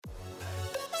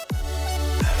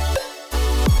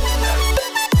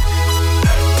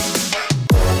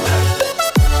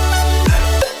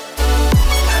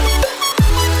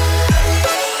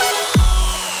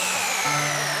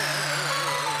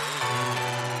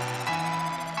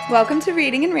Welcome to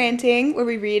Reading and Ranting, where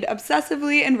we read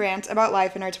obsessively and rant about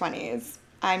life in our 20s.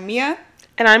 I'm Mia.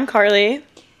 And I'm Carly.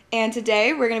 And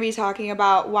today we're going to be talking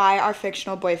about why our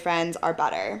fictional boyfriends are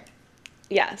better.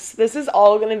 Yes, this is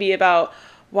all going to be about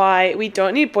why we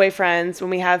don't need boyfriends when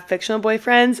we have fictional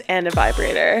boyfriends and a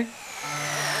vibrator.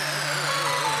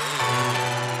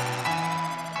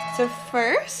 So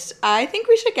first, I think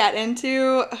we should get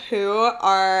into who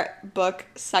our book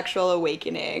Sexual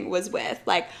Awakening was with.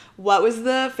 Like, what was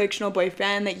the fictional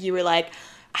boyfriend that you were, like,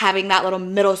 having that little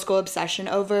middle school obsession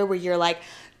over where you're like,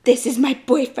 this is my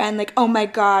boyfriend, like, oh my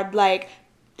god, like,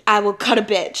 I will cut a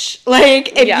bitch.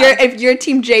 Like, if you're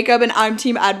Team Jacob and I'm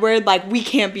Team Edward, like, we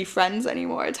can't be friends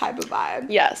anymore type of vibe.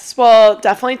 Yes, well,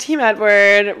 definitely Team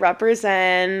Edward,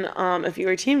 represent. If you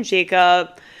were Team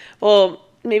Jacob, well,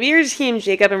 maybe you're Team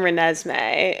Jacob and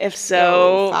Renesmee. If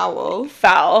so,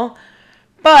 foul.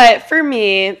 But for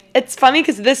me, it's funny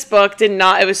because this book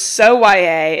it was so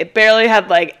YA. It barely had,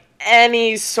 like,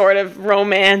 any sort of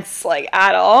romance, like,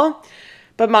 at all.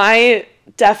 But my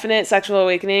definite sexual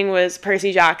awakening was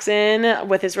Percy Jackson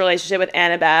with his relationship with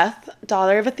Annabeth,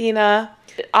 daughter of Athena.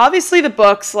 Obviously, the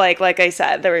books, like I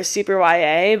said, they were super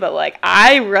YA, but, like,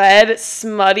 I read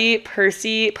smutty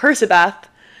Percabeth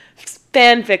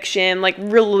fan fiction, like,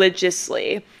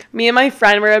 religiously. Me and my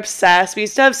friend were obsessed. We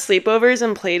used to have sleepovers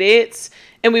and playdates,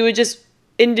 and we would just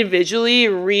individually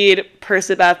read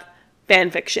Percabeth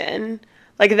fan fiction.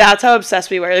 Like, that's how obsessed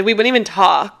we were. Like, we wouldn't even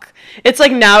talk. It's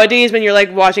like nowadays when you're,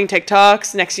 like, watching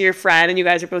TikToks next to your friend and you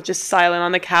guys are both just silent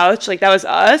on the couch. Like, that was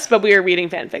us, but we were reading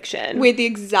fan fiction. Wait, the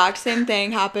exact same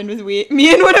thing happened with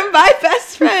me and one of my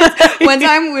best friends. One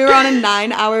time we were on a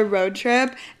 9-hour road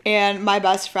trip and my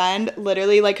best friend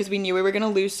literally, like, because we knew we were going to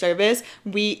lose service,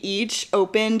 we each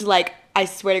opened, like, I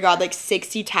swear to God, like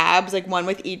 60 tabs, like one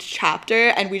with each chapter,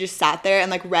 and we just sat there and,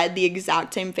 like, read the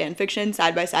exact same fan fiction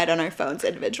side by side on our phones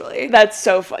individually. That's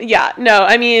so fun. Yeah, no,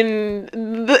 I mean,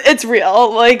 it's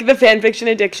real. Like, the fan fiction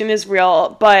addiction is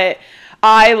real, but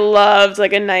I loved,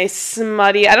 like, a nice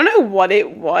smutty, I don't know what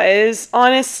it was,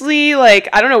 honestly. Like,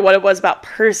 I don't know what it was about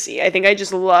Percy. I think I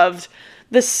just loved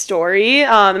the story,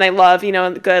 and I love,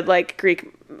 the good, like, Greek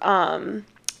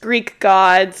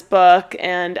gods book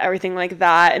and everything like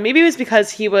that. And maybe it was because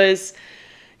he was,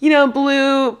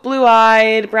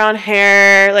 blue-eyed, brown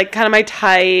hair, like, kind of my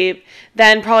type.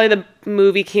 Then probably the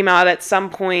movie came out at some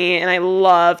point, and I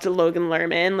loved Logan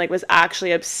Lerman. Like, was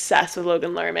actually obsessed with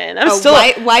Logan Lerman. I'm still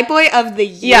white boy of the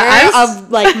year,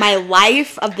 of, like, my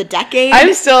life, of the decade.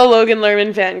 I'm still a Logan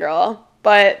Lerman fangirl.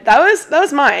 But that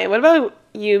was mine. What about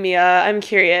you, Mia? I'm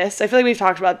curious. I feel like we've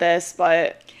talked about this,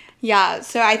 but... Yeah,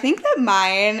 so I think that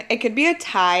mine, it could be a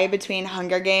tie between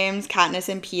Hunger Games, Katniss,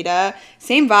 and Peeta.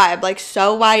 Same vibe, like,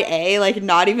 so YA, like,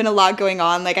 not even a lot going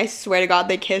on. Like, I swear to God,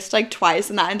 they kissed, like, twice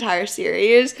in that entire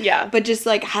series. Yeah. But just,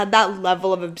 like, had that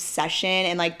level of obsession,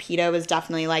 and, like, Peeta was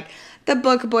definitely, like, the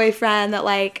book boyfriend that,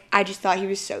 like, I just thought he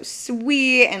was so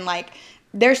sweet, and, like,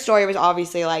 their story was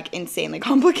obviously, like, insanely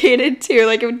complicated, too.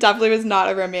 Like, it definitely was not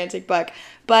a romantic book.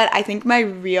 But I think my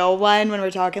real one, when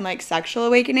we're talking, like, sexual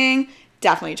awakening,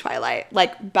 definitely Twilight.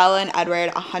 Like, Bella and Edward,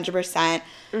 100%.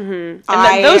 Mm-hmm.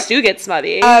 And those do get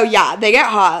smutty. Oh, yeah. They get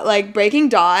hot. Like, Breaking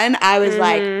Dawn, I was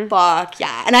like, fuck,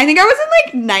 yeah. And I think I was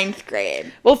in, like, 9th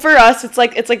grade. Well, for us, it's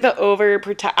like the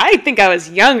overprotect. I think I was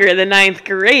younger than 9th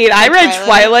grade. I read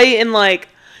Twilight in, like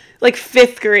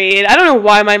 5th grade. I don't know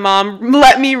why my mom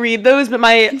let me read those, but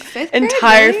my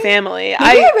entire family.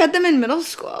 Maybe I read them in middle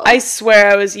school. I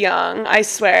swear I was young. I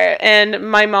swear.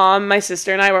 And my mom, my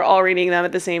sister, and I were all reading them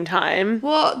at the same time.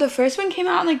 Well, the first one came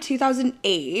out in, like,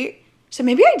 2008. So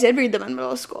maybe I did read them in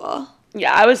middle school.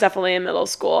 Yeah, I was definitely in middle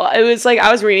school. It was like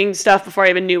I was reading stuff before I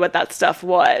even knew what that stuff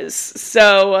was.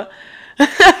 So...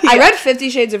 yeah. I read 50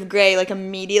 Shades of Grey, like,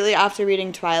 immediately after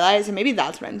reading Twilight, so maybe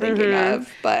that's what I'm thinking of,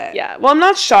 but... Yeah, well, I'm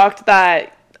not shocked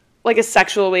that, like, a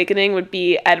sexual awakening would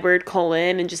be Edward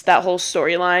Cullen and just that whole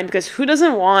storyline, because who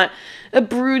doesn't want a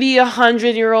broody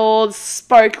 100-year-old,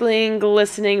 sparkling,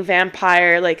 glistening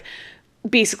vampire, like,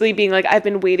 basically being like, I've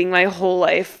been waiting my whole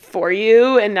life for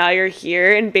you, and now you're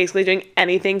here, and basically doing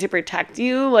anything to protect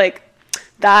you, like...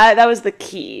 That was the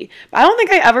key. But I don't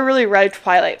think I ever really read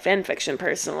Twilight fanfiction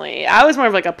personally. I was more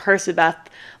of like a Percabeth,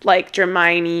 like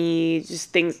Hermione,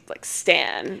 just things like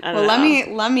Stan. I don't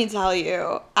know. Let me tell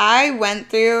you. I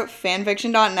went through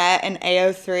fanfiction.net and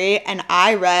AO3 and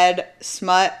I read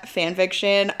smut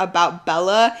fanfiction about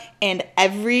Bella and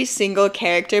every single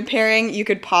character pairing you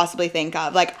could possibly think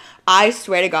of. Like, I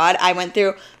swear to God, I went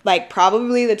through, like,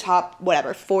 probably the top,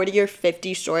 40 or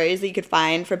 50 stories that you could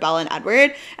find for Bella and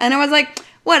Edward. And I was like,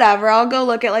 whatever, I'll go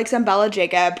look at, like, some Bella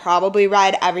Jacob, probably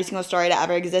read every single story to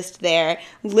ever exist there.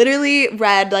 Literally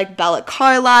read, like, Bella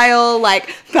Carlisle,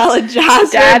 like, Bella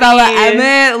Jasper, Bella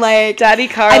Emmett, like... Daddy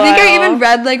Carlisle. I think I even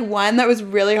read, like, one that was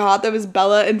really hot that was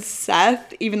Bella and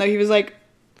Seth, even though he was, like,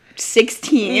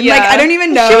 16. Yeah. Like, I don't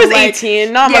even know. She was like,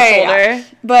 18, not much older. Yeah.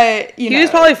 But, you know. He was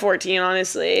probably 14,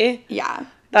 honestly. Yeah.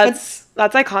 That's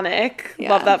iconic. Yeah.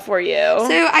 Love that for you.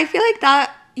 So, I feel like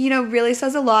that, you know, really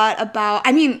says a lot about...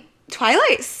 I mean...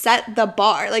 Twilight set the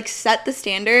bar, like, set the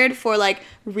standard for, like,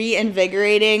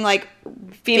 reinvigorating, like,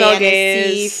 female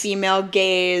gaze, fictional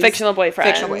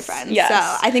boyfriends. Yes.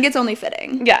 So, I think it's only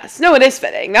fitting. Yes. No, it is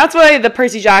fitting. That's why the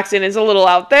Percy Jackson is a little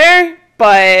out there,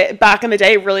 but back in the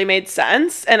day, it really made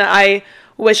sense, and I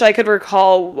wish I could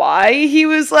recall why he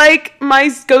was, like,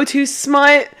 my go-to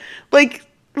smut, like,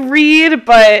 read,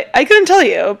 but I couldn't tell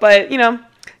you. But, you know,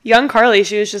 young Carly,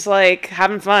 she was just, like,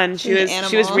 having fun. She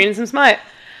was reading some smut.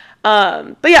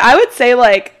 But yeah, I would say,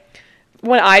 like,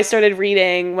 when I started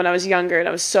reading when I was younger and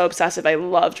I was so obsessive, I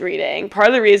loved reading. Part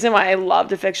of the reason why I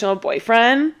loved A Fictional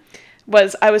Boyfriend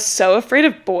was I was so afraid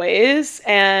of boys,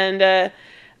 and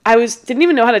didn't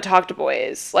even know how to talk to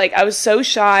boys. Like, I was so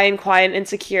shy and quiet and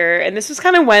insecure, and this was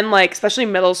kind of when, like, especially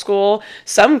middle school,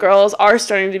 some girls are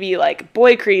starting to be, like,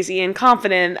 boy crazy and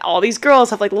confident. All these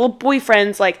girls have, like, little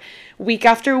boyfriends, like, week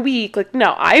after week. Like,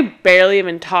 no, I barely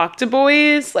even talked to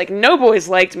boys. Like, no boys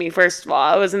liked me, first of all.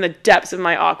 I was in the depths of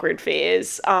my awkward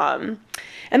phase. And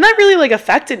that really, like,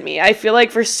 affected me. I feel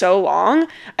like for so long,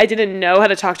 I didn't know how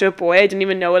to talk to a boy. I didn't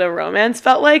even know what a romance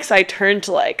felt like. So I turned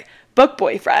to, like, book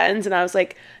boyfriends, and I was,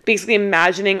 like, basically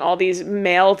imagining all these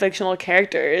male fictional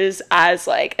characters as,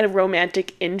 like, a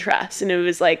romantic interest. And it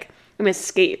was, like, an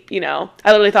escape, you know? I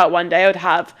literally thought one day I would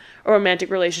have a romantic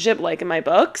relationship like in my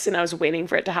books, and I was waiting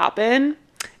for it to happen.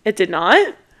 It did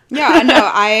not. Yeah, no,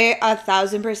 I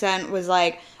 1,000% was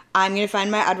like, I'm gonna find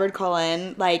my Edward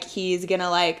Cullen. Like, he's gonna,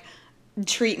 like,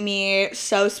 treat me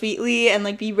so sweetly and,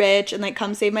 like, be rich and, like,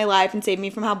 come save my life and save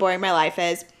me from how boring my life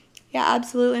is. Yeah,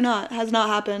 absolutely not. Has not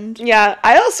happened. Yeah,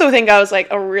 I also think I was, like,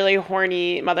 a really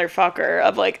horny motherfucker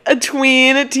of, like, a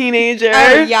tween, a teenager.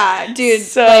 Oh, yeah, dude.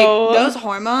 So, like, those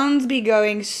hormones be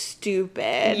going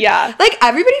stupid. Yeah. Like,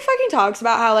 everybody fucking talks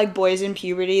about how, like, boys in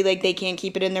puberty, like, they can't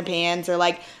keep it in their pants or,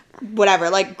 like, whatever.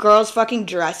 Like, girls' fucking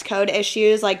dress code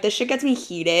issues. Like, this shit gets me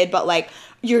heated, but, like,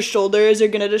 your shoulders are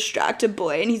gonna distract a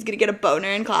boy and he's gonna get a boner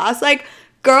in class. Like,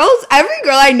 every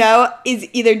girl I know is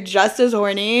either just as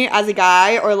horny as a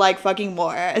guy or, like, fucking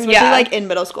more. Especially, like, in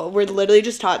middle school. We're literally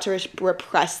just taught to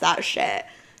repress that shit.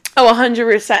 Oh,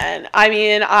 100%. I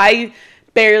mean, I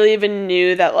barely even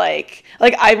knew that, like,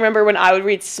 I remember when I would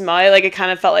read smut, like, it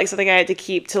kind of felt like something I had to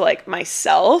keep to, like,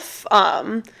 myself.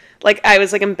 Like, I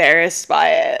was, like, embarrassed by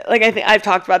it. Like, I think I've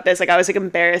talked about this. Like, I was, like,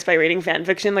 embarrassed by reading fan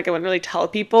fiction. Like, I wouldn't really tell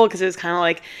people because it was kind of,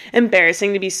 like,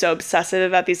 embarrassing to be so obsessive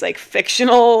about these, like,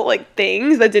 fictional, like,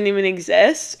 things that didn't even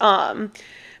exist. But,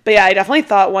 yeah, I definitely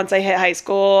thought once I hit high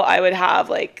school, I would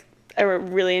have, like, a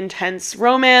really intense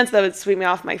romance that would sweep me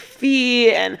off my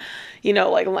feet and, you know,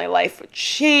 like, my life would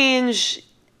change.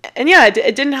 And, yeah,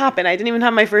 it didn't happen. I didn't even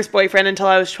have my first boyfriend until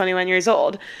I was 21 years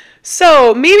old.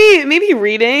 So maybe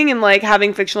reading and, like,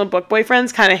 having fictional book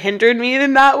boyfriends kind of hindered me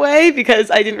in that way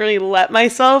because I didn't really let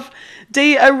myself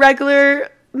date a regular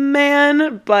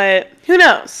man, but who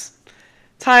knows?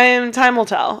 Time will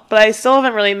tell. But I still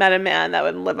haven't really met a man that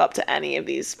would live up to any of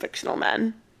these fictional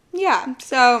men. Yeah,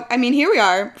 so, I mean, here we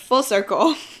are, full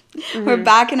circle. Mm-hmm. We're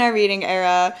back in our reading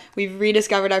era. We've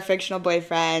rediscovered our fictional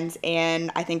boyfriends,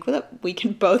 and I think we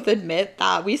can both admit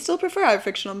that we still prefer our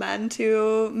fictional men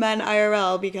to men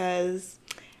IRL because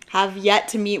have yet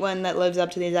to meet one that lives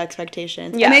up to these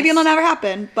expectations. Yes. And maybe it'll never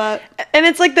happen, but... And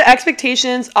it's, like, the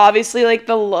expectations, obviously, like,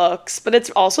 the looks, but it's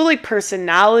also, like,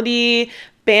 personality,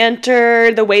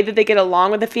 banter, the way that they get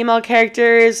along with the female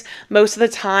characters. Most of the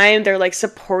time, they're, like,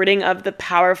 supporting of the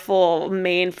powerful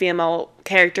main female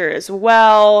character as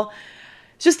well.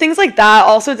 Just things like that.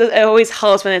 Also, it always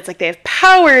helps when it's, like, they have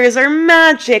powers or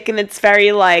magic, and it's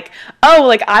very, like, oh,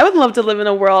 like, I would love to live in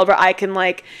a world where I can,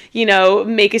 like, you know,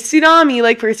 make a tsunami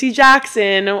like Percy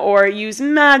Jackson, or use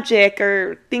magic,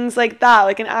 or things like that,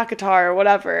 like an Akatar or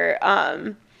whatever.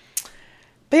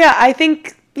 But yeah, I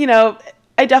think, you know,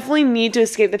 I definitely need to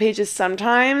escape the pages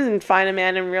sometimes and find a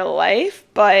man in real life,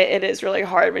 but it is really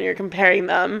hard when you're comparing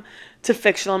them to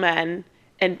fictional men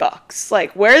in books.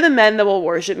 Like, where are the men that will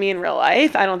worship me in real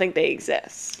life? I don't think they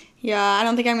exist. Yeah, I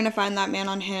don't think I'm going to find that man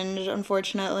on Hinge,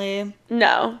 unfortunately.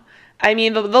 No. I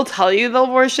mean, they'll tell you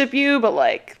they'll worship you, but,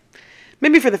 like,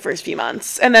 maybe for the first few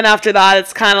months. And then after that,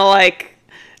 it's kind of like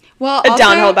a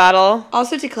downhill battle.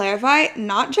 Also, to clarify,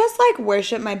 not just, like,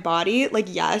 worship my body, like,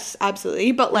 yes,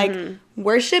 absolutely, but, like,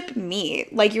 worship me.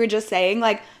 Like you were just saying,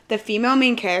 like the female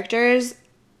main characters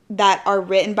that are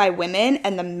written by women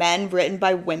and the men written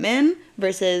by women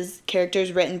versus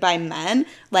characters written by men,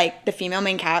 like the female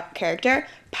main character,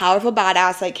 powerful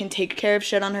badass, like can take care of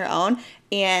shit on her own,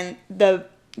 and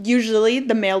usually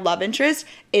the male love interest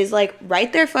is like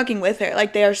right there fucking with her.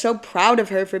 Like they are so proud of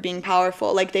her for being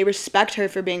powerful. Like they respect her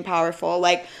for being powerful.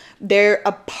 Like they're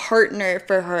a partner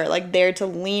for her, like there to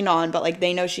lean on, but like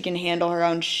they know she can handle her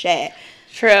own shit.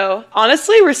 True.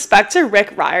 Honestly, respect to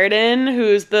Rick Riordan,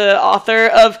 who's the author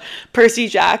of Percy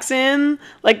Jackson.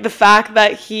 Like, the fact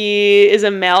that he is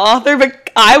a male author, but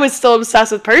I was still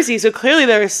obsessed with Percy, so clearly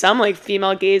there was some, like,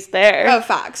 female gaze there. Oh,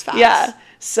 facts. Yeah.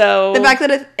 So the fact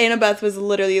that Annabeth was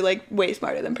literally like way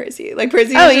smarter than Percy. Like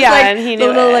Percy was just like and he knew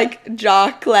the little like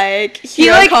jock like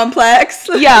hero complex.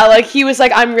 Yeah, like he was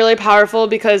like, I'm really powerful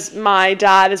because my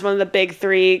dad is one of the big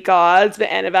three gods. But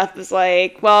Annabeth was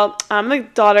like, well, I'm the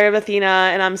daughter of Athena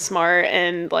and I'm smart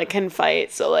and like can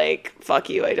fight. So like, fuck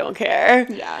you, I don't care.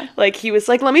 Yeah. Like he was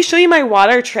like, let me show you my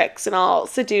water tricks and I'll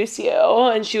seduce you.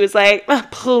 And she was like,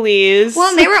 please.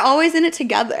 Well, they were always in it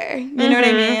together. You know what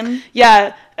I mean?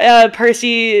 Yeah.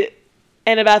 Percy,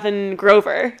 Annabeth, and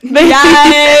Grover.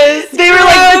 Yes! They were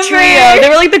like the trio. They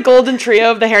were like the golden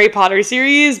trio of the Harry Potter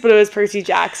series, but it was Percy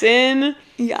Jackson.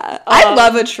 Yeah. I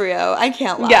love a trio. I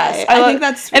can't lie. Yes. I think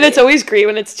that's sweet. And it's always great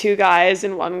when it's two guys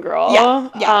and one girl. Yeah.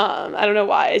 I don't know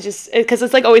why. It's just, because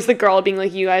it's like always the girl being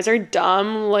like, you guys are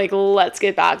dumb. Like, let's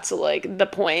get back to like the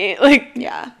point. Like,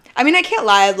 yeah. I mean, I can't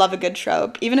lie. I love a good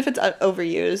trope, even if it's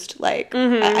overused. Like,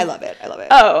 I love it. I love it.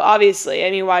 Oh, obviously.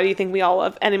 I mean, why do you think we all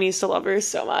love enemies to lovers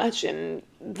so much and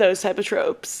those type of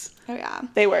tropes? Oh, yeah.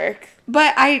 They work.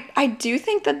 But I do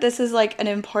think that this is, like, an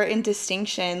important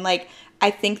distinction. Like,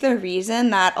 I think the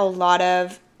reason that a lot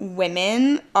of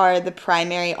women are the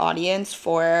primary audience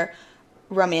for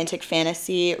romantic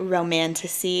fantasy,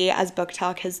 romantasy, as Book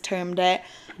Talk has termed it,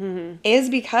 is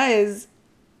because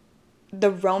the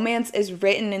romance is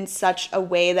written in such a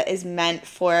way that is meant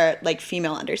for like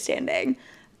female understanding.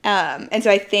 And so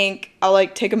I think I'll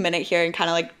like take a minute here and kind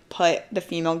of like put the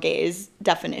female gaze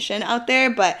definition out there,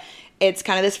 but it's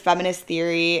kind of this feminist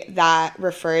theory that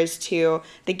refers to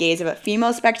the gaze of a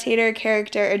female spectator,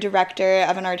 character, or director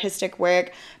of an artistic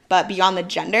work. But beyond the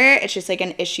gender, it's just like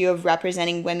an issue of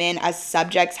representing women as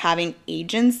subjects having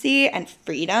agency and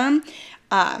freedom.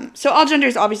 So all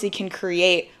genders obviously can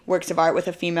create works of art with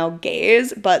a female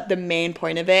gaze, but the main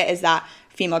point of it is that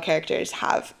female characters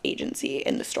have agency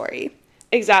in the story.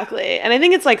 Exactly. And I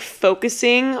think it's like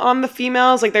focusing on the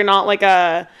females, like they're not like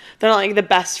the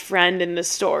best friend in the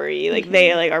story. Like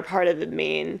they like are part of the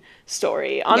main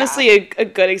story. Honestly, a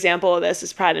good example of this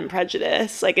is Pride and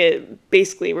Prejudice. Like it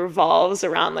basically revolves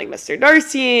around like Mr.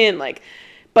 Darcy and like,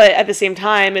 but at the same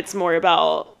time it's more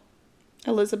about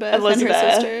Elizabeth and her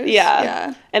sisters.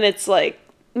 Yeah. And it's like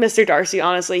Mr. Darcy,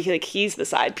 honestly, he's the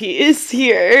side piece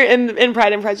here in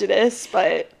Pride and Prejudice,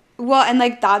 but well, and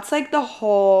like that's like the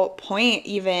whole point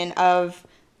even of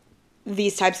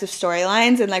these types of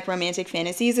storylines and like romantic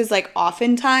fantasies is like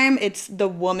oftentimes it's the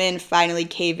woman finally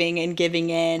caving and giving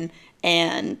in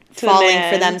and falling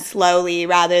for them slowly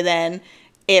rather than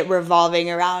it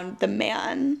revolving around the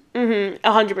man.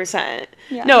 100%.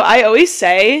 Yeah. No, I always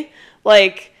say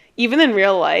like even in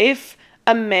real life,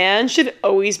 a man should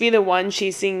always be the one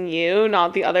chasing you,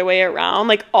 not the other way around.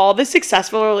 Like all the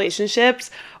successful relationships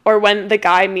or when the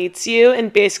guy meets you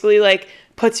and basically like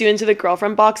puts you into the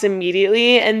girlfriend box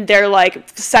immediately and they're like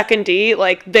second date,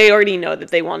 like they already know that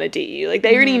they want to date you. Like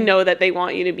they already know that they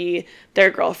want you to be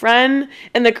their girlfriend,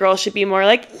 and the girl should be more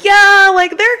like, yeah,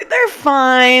 like they're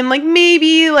fine. Like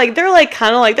maybe like they're like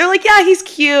kind of like they're like, yeah, he's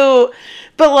cute.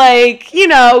 But like, you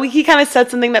know, he kind of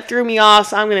said something that threw me off,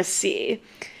 so I'm going to see.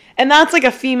 And that's like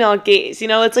a female gaze, you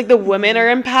know? It's like the women are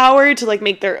empowered to like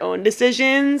make their own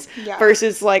decisions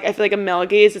versus like I feel like a male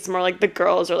gaze, it's more like the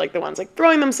girls are like the ones like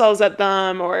throwing themselves at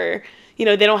them, or you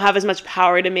know, they don't have as much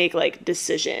power to make like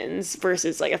decisions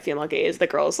versus like a female gaze. The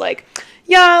girl's like,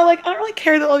 yeah, like I don't really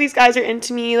care that all these guys are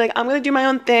into me. Like I'm going to do my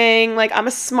own thing. Like I'm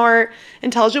a smart,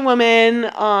 intelligent woman.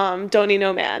 Don't need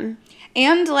no man.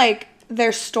 And like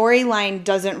their storyline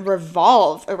doesn't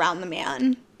revolve around the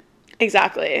man.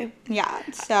 Exactly. Yeah,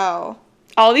 so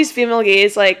all these female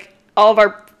gaze, like all of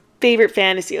our favorite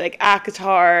fantasy, like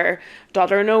ACOTAR,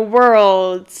 Daughter of No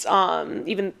Worlds,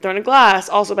 even Throne of Glass,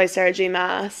 also by Sarah J.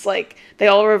 Maas, like they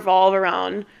all revolve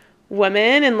around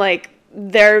women and like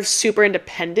they're super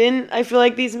independent, I feel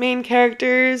like, these main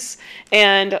characters,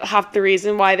 and half the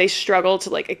reason why they struggle to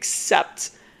like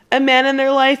accept a man in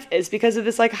their life is because of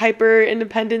this like hyper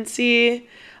independency.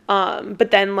 But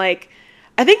then like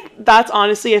I think that's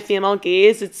honestly a female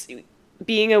gaze. It's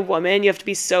being a woman, you have to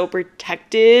be so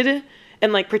protected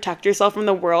and, like, protect yourself from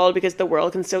the world because the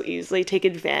world can so easily take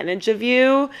advantage of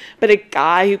you. But a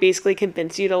guy who basically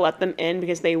convinces you to let them in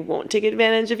because they won't take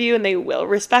advantage of you and they will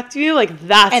respect you, like,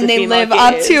 that's and a they female live gaze.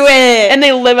 up to it. And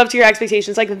they live up to your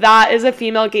expectations. Like, that is a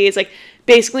female gaze. Like,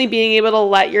 basically being able to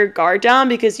let your guard down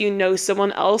because you know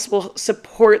someone else will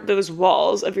support those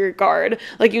walls of your guard.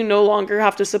 Like, you no longer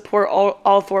have to support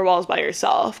all four walls by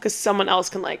yourself because someone else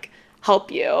can, like,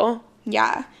 help you.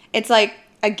 Yeah. It's like,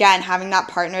 again, having that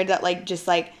partner that, like, just,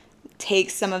 like,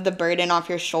 takes some of the burden off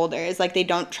your shoulders. Like, they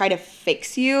don't try to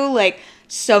fix you. Like,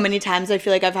 so many times I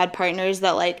feel like I've had partners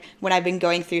that, like, when I've been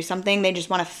going through something, they just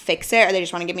want to fix it or they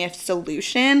just want to give me a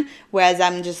solution. Whereas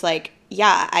I'm just like,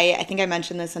 yeah, I think I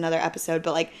mentioned this in another episode,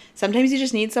 but, like, sometimes you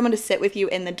just need someone to sit with you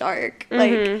in the dark.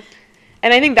 Mm-hmm. Like,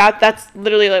 and I think that's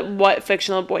literally, like, what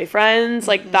fictional boyfriends,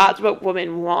 like, that's what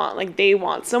women want. Like, they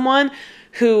want someone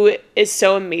who is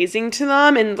so amazing to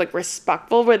them and, like,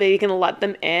 respectful where they can let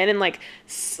them in and, like,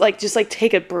 just, like,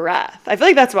 take a breath. I feel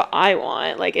like that's what I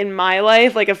want. Like, in my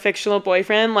life, like, a fictional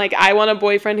boyfriend, like, I want a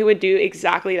boyfriend who would do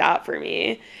exactly that for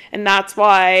me. And that's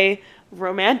why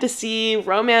romantasy,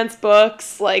 romance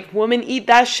books, like, women eat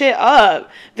that shit up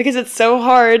because it's so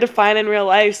hard to find in real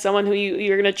life someone who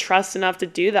you're gonna trust enough to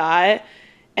do that.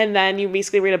 And then you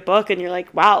basically read a book and you're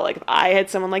like, wow, like, if I had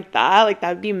someone like that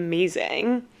would be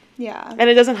amazing. yeah. And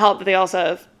it doesn't help that they also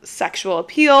have sexual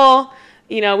appeal.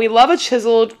 You know, we love a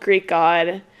chiseled Greek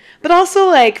god. But also,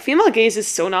 like, female gaze is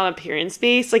so not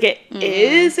appearance-based. Like, it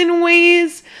is in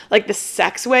ways, like, the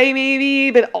sex way, maybe.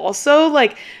 But also,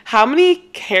 like, how many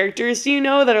characters do you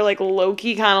know that are, like,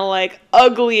 low-key kind of, like,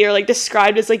 ugly or, like,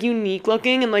 described as, like,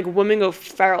 unique-looking and, like, women go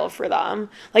feral for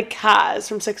them? Like Kaz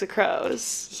from Six of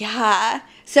Crows. Yeah.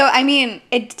 So, I mean,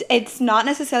 it's not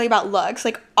necessarily about looks.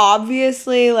 Like,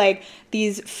 obviously, like,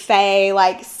 these fae,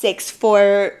 like,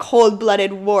 6'4"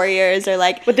 cold-blooded warriors are,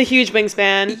 like... With the huge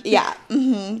wingspan. Yeah.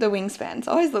 Mm-hmm, the wingspan. It's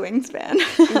always the wingspan.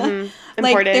 Mm-hmm.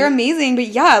 Like, they're amazing. But,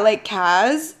 yeah, like,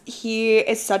 Kaz, he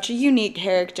is such a unique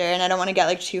character. And I don't want to get,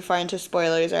 like, too far into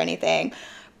spoilers or anything.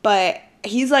 But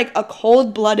he's, like, a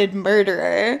cold-blooded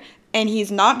murderer. And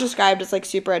he's not described as, like,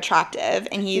 super attractive.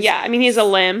 And he's... Yeah, I mean, he has a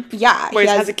limp. Yeah. He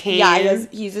has a cane. Yeah,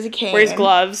 he uses a cane. Wears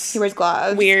gloves. He wears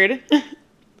gloves. Weird.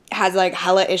 Has, like,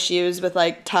 hella issues with,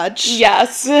 like, touch.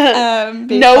 Yes.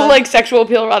 No, like, sexual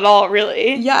appeal at all,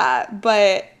 really. Yeah,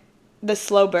 but the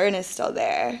slow burn is still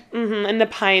there. Mm-hmm. And the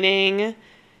pining.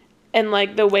 And,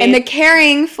 like, the way... And the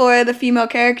caring for the female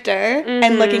character.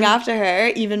 And looking after her,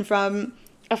 even from...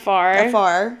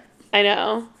 Afar. I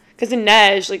know. Because in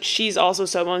Nej, like, she's also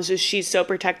someone, so she's so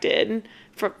protected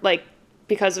for, like,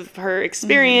 because of her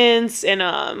experience and,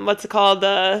 what's it called?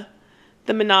 The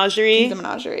menagerie. The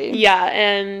menagerie. Yeah,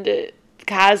 and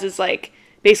Kaz is, like,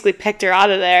 basically picked her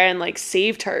out of there and, like,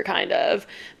 saved her, kind of.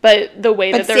 But the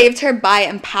way that saved her by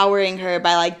empowering her,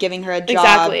 by, like, giving her a job.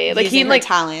 Exactly. Like, using her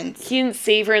talents. He didn't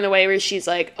save her in the way where she's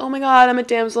like, oh my god, I'm a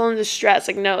damsel in distress.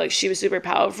 Like, no, like, she was super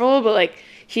powerful, but, like,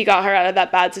 he got her out of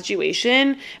that bad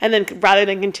situation, and then rather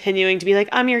than continuing to be like,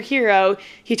 I'm your hero,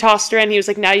 he tossed her in. He was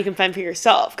like, now you can fend for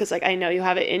yourself, because, like, I know you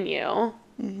have it in you.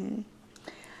 Mm-hmm.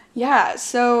 Yeah,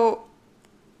 so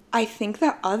I think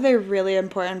the other really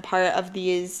important part of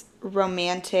these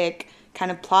romantic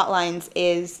kind of plot lines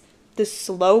is the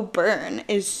slow burn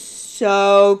is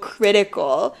so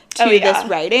critical to this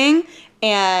writing,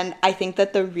 and I think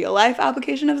that the real life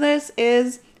application of this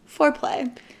is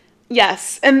foreplay.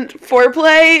 Yes, and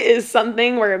foreplay is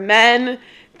something where men,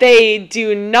 they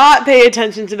do not pay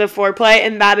attention to the foreplay,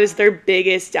 and that is their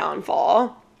biggest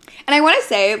downfall. And I want to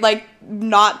say, like,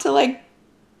 not to, like,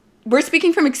 we're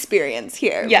speaking from experience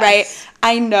here, yes. Right?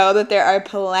 I know that there are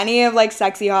plenty of, like,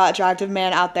 sexy, hot, attractive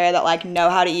men out there that, like, know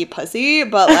how to eat pussy,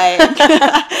 but, like,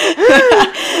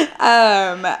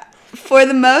 for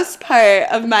the most part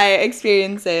of my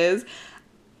experiences,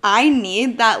 I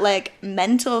need that, like,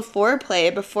 mental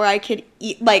foreplay before I could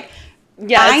eat, like,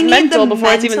 yeah, it's mental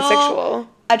before it's even sexual.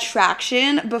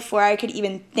 Attraction before I could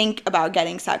even think about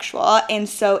getting sexual. And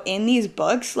so in these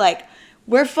books, like,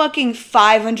 we're fucking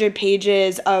 500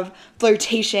 pages of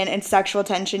flirtation and sexual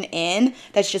tension in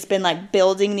that's just been, like,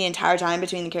 building the entire time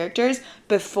between the characters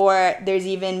before there's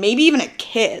maybe even a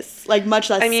kiss, like, much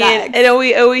less sex. It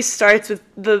always starts with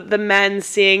the men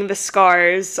seeing the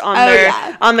scars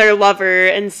on their lover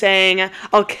and saying,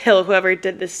 I'll kill whoever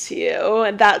did this to you.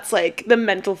 And that's, like, the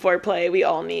mental foreplay we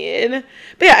all need.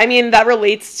 But yeah, I mean, that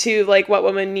relates to, like, what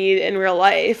women need in real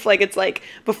life. Like, it's like,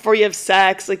 before you have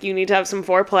sex, like, you need to have some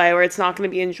foreplay where it's not going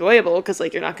to be enjoyable because,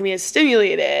 like, you're not going to be as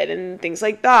stimulated and things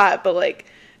like that. But, like,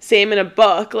 same in a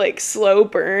book, like slow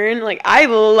burn. Like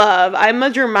I'm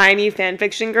a Hermione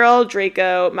fanfiction girl,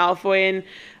 Draco Malfoy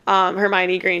and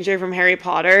Hermione Granger from Harry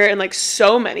Potter, and like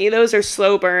so many of those are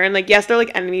slow burn. Like yes, they're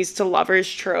like enemies to lovers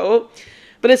trope,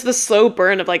 but it's the slow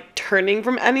burn of like turning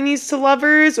from enemies to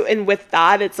lovers, and with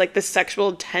that it's like the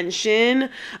sexual tension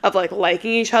of like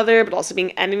liking each other but also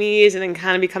being enemies and then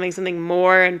kind of becoming something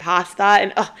more and past that,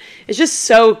 and it's just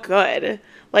so good.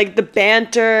 Like the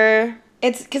banter.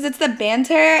 It's because it's the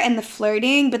banter and the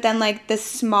flirting, but then like the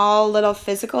small little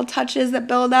physical touches that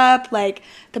build up, like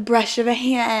the brush of a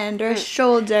hand or a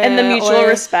shoulder. And the mutual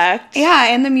respect. Yeah,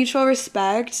 and the mutual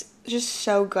respect. Just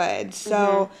so good.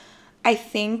 So I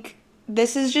think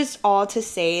this is just all to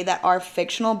say that our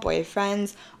fictional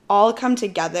boyfriends all come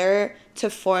together to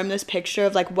form this picture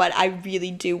of like what I really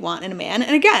do want in a man.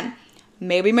 And again,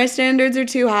 maybe my standards are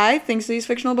too high thanks to these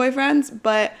fictional boyfriends,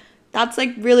 but that's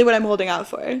like really what I'm holding out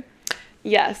for.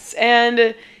 Yes,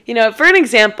 and, you know, for an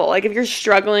example, like if you're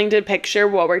struggling to picture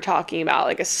what we're talking about,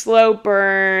 like a slow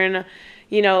burn,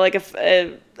 you know, like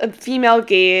a female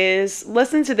gaze,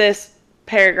 listen to this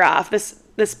paragraph,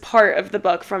 this part of the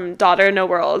book from Daughter of No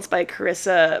Worlds by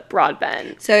Carissa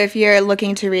Broadbent. So if you're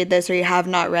looking to read this or you have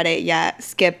not read it yet,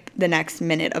 skip the next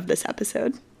minute of this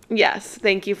episode. Yes,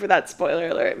 thank you for that spoiler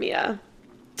alert, Mia.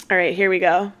 All right, here we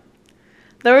go.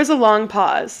 There was a long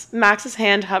pause. Max's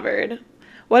hand hovered.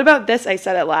 "What about this?" I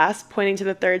said at last, pointing to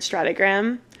the third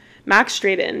stratogram. Max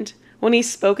straightened. When he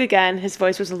spoke again, his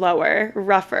voice was lower,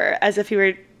 rougher, as if he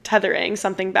were tethering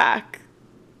something back.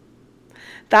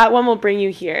 "That one will bring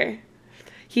you here."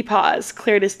 He paused,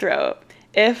 cleared his throat.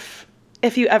 If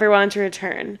you ever wanted to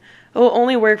return. It will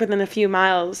only work within a few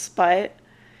miles, but..."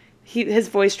 His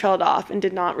voice trailed off and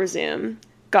did not resume.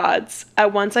 Gods,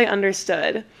 at once I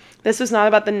understood. This was not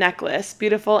about the necklace,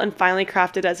 beautiful and finely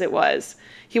crafted as it was.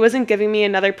 He wasn't giving me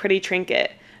another pretty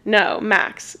trinket. No,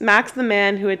 Max, the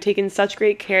man who had taken such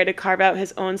great care to carve out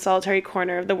his own solitary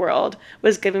corner of the world,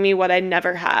 was giving me what I'd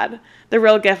never had. The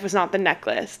real gift was not the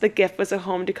necklace. The gift was a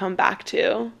home to come back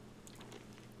to.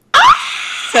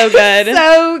 So good.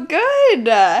 So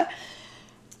good.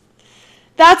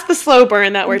 That's the slow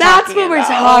burn that we're talking about. That's what we're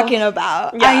talking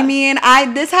about. Yeah. I mean,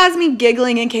 this has me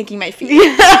giggling and kicking my feet.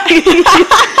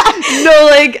 No,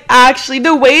 like, actually,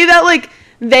 the way that, like,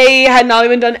 they had not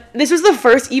even done... This was the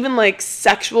first even, like,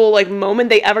 sexual, like, moment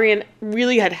they ever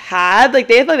really had. Like,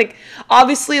 they had, like...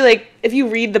 Obviously, like, if you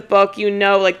read the book, you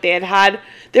know, like, they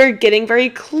were getting very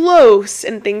close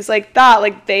and things like that.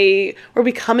 Like, they were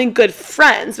becoming good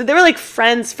friends. But they were, like,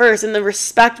 friends first, and the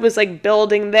respect was, like,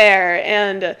 building there.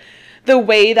 And the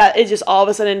way that it just all of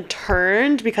a sudden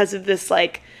turned because of this,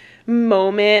 like,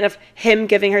 moment of him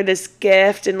giving her this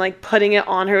gift and, like, putting it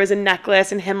on her as a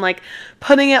necklace, and him, like,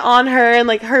 putting it on her and,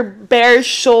 like, her bare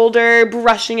shoulder,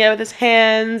 brushing it with his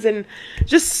hands, and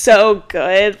just so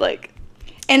good. Like,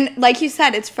 and like you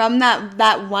said, it's from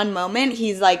that one moment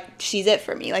he's like, she's it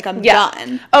for me, like, I'm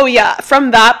done. Oh yeah,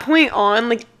 from that point on,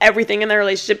 like, everything in their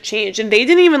relationship changed, and they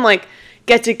didn't even, like,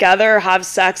 get together or have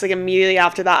sex, like, immediately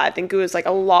after that. I think it was, like,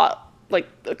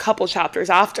 a couple chapters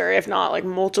after, if not, like,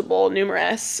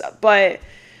 numerous, but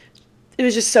it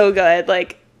was just so good.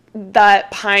 Like,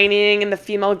 that pining and the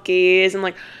female gaze, and,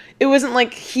 like, it wasn't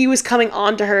like he was coming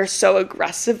on to her so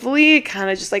aggressively. It kind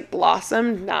of just, like,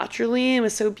 blossomed naturally and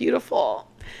was so beautiful,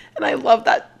 and I love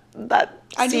that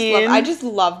scene. I just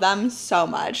love them so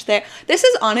much. This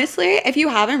is honestly, if you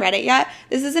haven't read it yet,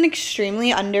 this is an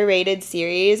extremely underrated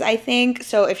series, I think.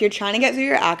 So if you're trying to get through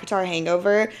your ACOTAR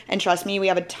hangover, and trust me, we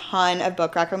have a ton of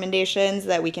book recommendations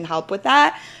that we can help with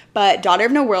that. But Daughter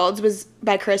of No Worlds was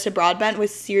by Carissa Broadbent,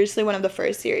 was seriously one of the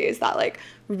first series that, like,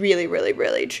 really, really,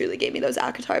 really, truly gave me those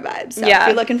ACOTAR vibes. So if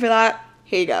you're looking for that,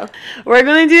 here you go. We're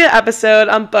going to do an episode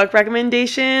on book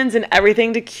recommendations and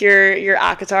everything to cure your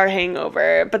ACOTAR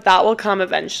hangover, but that will come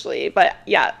eventually. But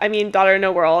yeah, I mean, Daughter of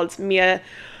No Worlds, Mia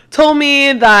told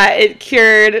me that it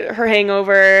cured her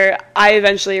hangover. I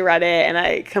eventually read it, and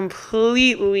I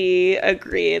completely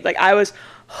agreed. Like, I was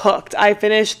hooked. I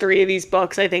finished 3 of these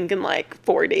books, I think, in, like,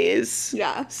 4 days.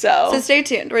 Yeah. So stay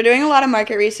tuned. We're doing a lot of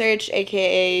market research,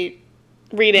 aka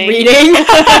reading.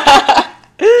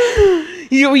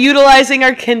 Utilizing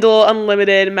our Kindle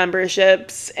Unlimited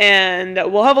memberships, and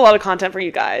we'll have a lot of content for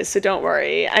you guys, so don't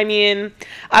worry. I mean,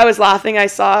 I was laughing. I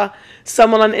saw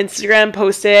someone on Instagram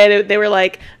posted, they were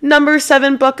like, number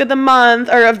 7 book of the month,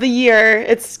 or of the year.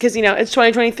 It's because, you know, it's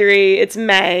 2023, it's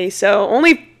May, so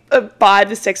only 5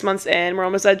 to 6 months in, we're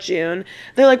almost at June.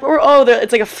 They're like,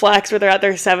 it's like a flex where they're at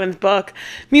their 7th book.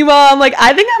 Meanwhile, I'm like,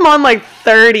 I think I'm on, like,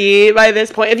 30 by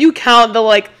this point, if you count the,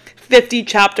 like, 50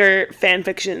 chapter fan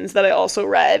fictions that I also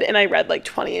read, and I read like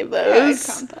 20 of those.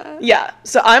 Yeah, I'd count that. Yeah,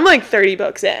 so I'm like 30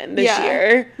 books in this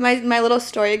year. My little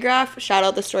Storygraph, shout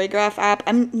out the Storygraph app.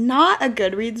 I'm not a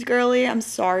Goodreads girly. I'm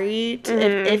sorry.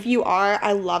 If you are,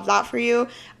 I love that for you.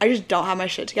 I just don't have my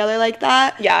shit together like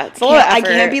that. Yeah, it's a lot of effort. I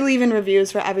can't be leaving reviews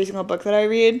for every single book that I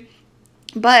read.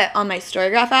 But on my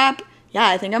Storygraph app, yeah,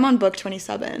 I think I'm on book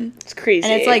 27. It's crazy.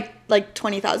 And it's like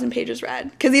 20,000 pages read.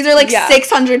 Because these are like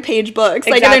 600-page books.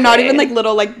 Like, exactly. they're not even like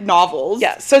little like novels.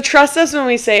 Yeah, so trust us when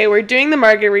we say we're doing the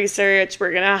market research.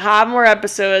 We're going to have more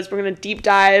episodes. We're going to deep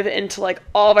dive into like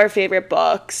all of our favorite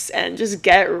books and just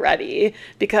get ready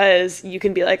because you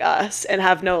can be like us and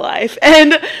have no life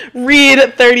and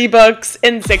read 30 books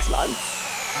in 6 months.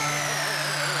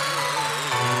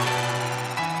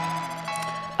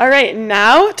 All right,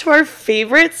 now to our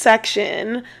favorite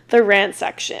section, the rant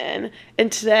section.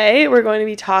 And today we're going to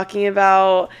be talking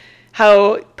about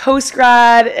how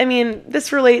post-grad, I mean,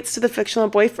 this relates to the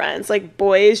fictional boyfriends. Like,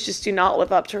 boys just do not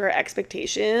live up to her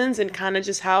expectations, and kind of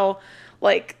just how,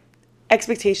 like,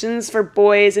 expectations for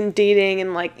boys and dating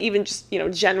and, like, even just, you know,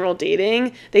 general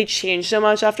dating, they change so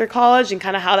much after college, and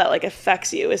kind of how that, like,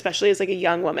 affects you, especially as, like, a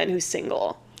young woman who's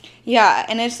single. Yeah,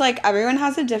 and it's like everyone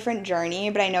has a different journey,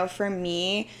 but I know for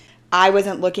me, I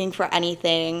wasn't looking for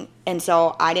anything, and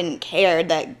so I didn't care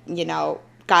that, you know,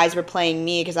 guys were playing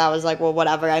me because I was like, well,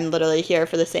 whatever, I'm literally here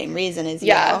for the same reason as you.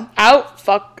 Yeah, out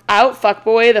fuck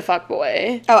boy the fuck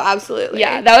boy. Oh, absolutely.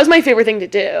 Yeah, that was my favorite thing to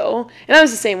do, and I was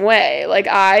the same way. Like,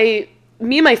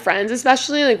 me and my friends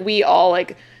especially, like, we all,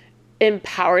 like,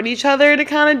 empowered each other to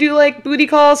kind of do, like, booty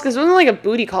calls, because it wasn't, like, a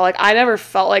booty call. Like, I never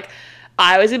felt like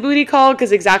I was a booty call,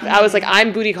 because I was like,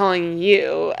 I'm booty calling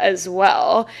you as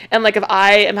well. And, like, if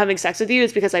I am having sex with you,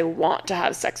 it's because I want to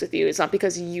have sex with you. It's not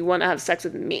because you want to have sex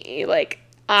with me. Like,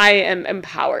 I am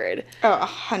empowered. Oh,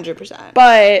 100%.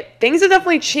 But things have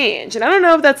definitely changed. And I don't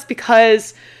know if that's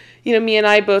because, you know, me and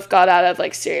I both got out of,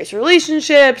 like, serious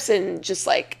relationships, and just,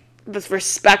 like, the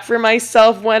respect for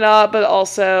myself went up, but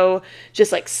also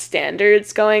just, like,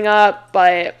 standards going up.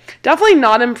 But definitely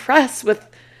not impressed with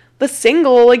the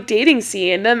single, like, dating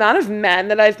scene, the amount of men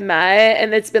that I've met,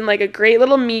 and it's been, like, a great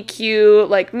little meet cute,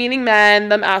 like, meeting men,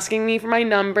 them asking me for my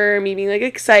number, me being, like,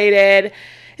 excited,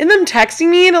 and them texting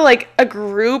me to, like, a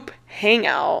group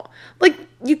hangout. Like,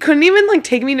 you couldn't even, like,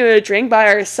 take me to a drink by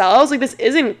ourselves. Like, this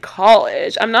isn't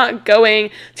college. I'm not going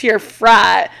to your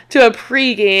frat to a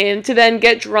pregame to then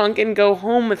get drunk and go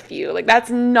home with you. Like,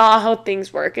 that's not how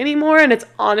things work anymore, and it's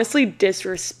honestly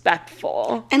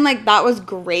disrespectful. And, like, that was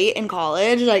great in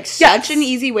college. Like, such an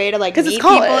easy way to, like, meet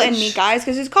people and meet guys,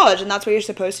 because it's college, and that's what you're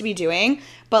supposed to be doing.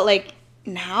 But, like,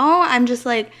 now I'm just,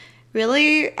 like,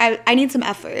 really, I need some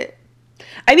effort.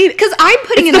 Because I'm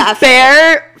putting in the effort. The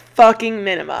bare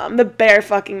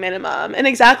fucking minimum. And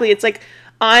exactly, it's like,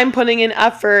 I'm putting in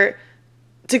effort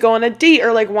to go on a date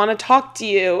or, like, want to talk to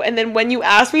you, and then when you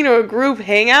ask me to a group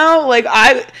hangout, like,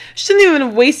 I shouldn't even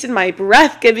have wasted my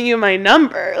breath giving you my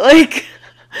number. Like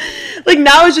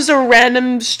now it's just a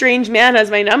random strange man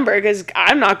has my number, because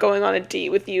I'm not going on a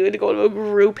date with you to go to a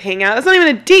group hangout. That's not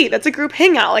even a date, that's a group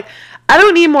hangout. Like, I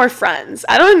don't need more friends.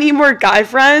 I don't need more guy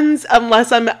friends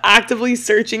unless I'm actively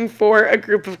searching for a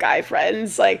group of guy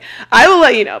friends. Like, I will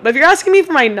let you know. But if you're asking me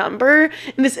for my number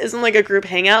and this isn't, like, a group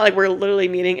hangout, like, we're literally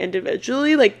meeting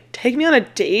individually, like, take me on a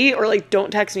date, or, like,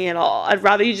 don't text me at all. I'd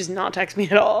rather you just not text me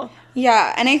at all.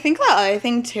 Yeah, and I think the other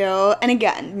thing too, and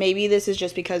again, maybe this is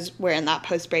just because we're in that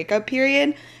post-breakup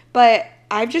period, but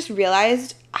I've just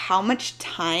realized how much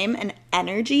time and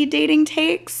energy dating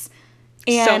takes.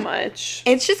 And so much.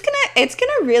 It's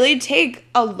gonna really take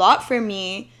a lot for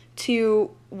me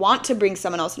to want to bring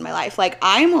someone else in my life. Like,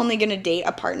 I'm only gonna date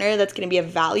a partner that's gonna be a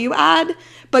value add,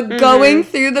 but going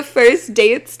through the first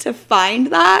dates to find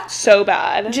that so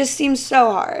bad just seems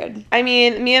so hard. I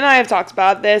mean, me and I have talked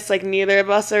about this. Like, neither of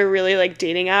us are really, like,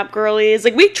 dating app girlies.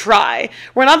 Like, we try.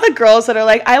 We're not the girls that are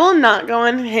like, I will not go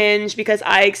on Hinge because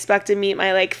I expect to meet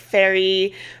my, like,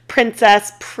 fairy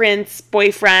princess prince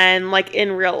boyfriend, like,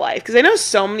 in real life. Because I know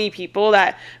so many people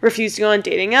that refuse to go on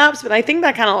dating apps, but I think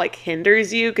that kind of, like,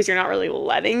 hinders you because you're not really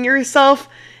letting yourself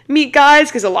meet guys,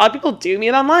 because a lot of people do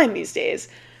meet online these days.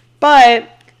 But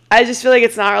I just feel like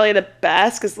it's not really the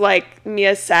best, because, like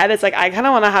Mia said, it's like, I kind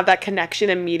of want to have that connection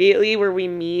immediately where we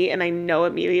meet and I know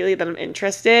immediately that I'm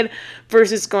interested,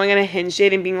 versus going on a Hinge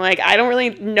date and being like, I don't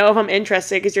really know if I'm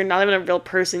interested, because you're not even a real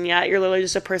person yet. You're literally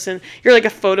just a person. You're like a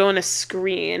photo on a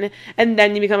screen, and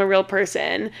then you become a real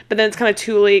person. But then it's kind of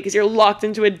too late because you're locked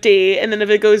into a date, and then if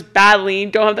it goes badly,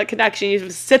 you don't have that connection. You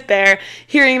just sit there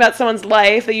hearing about someone's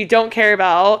life that you don't care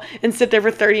about and sit there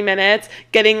for 30 minutes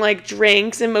getting, like,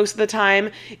 drinks, and most of the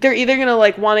time they're either going to,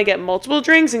 like, want to get multiple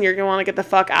drinks and you're going to want to get the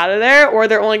fuck out of there, or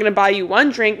they're only going to buy you one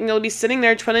drink and you'll be sitting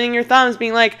there twiddling your thumbs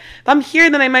being like, if I'm here,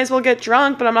 then I might as well get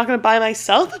drunk, but I'm not going to buy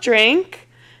myself a drink.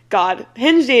 God,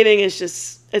 hinge dating is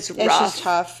just, it's rough. It's just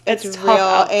tough. It's tough real.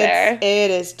 Out there.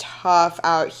 It is tough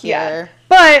out here. Yeah.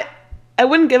 But I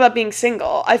wouldn't give up being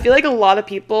single. I feel like a lot of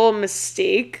people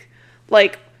mistake,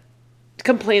 like,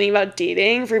 complaining about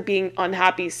dating for being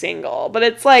unhappy single. But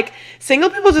it's like, single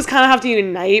people just kind of have to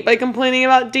unite by complaining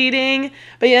about dating.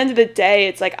 But at the end of the day,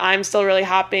 it's like, I'm still really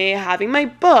happy having my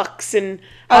books and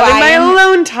having my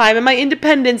alone time and my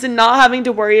independence and not having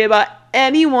to worry about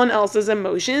anyone else's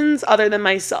emotions other than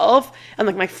myself and,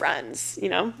 like, my friends, you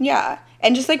know? Yeah.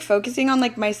 And just, like, focusing on,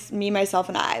 like, me, myself,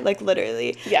 and I, like,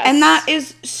 literally. Yes. And that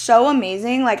is so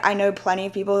amazing. Like, I know plenty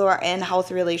of people who are in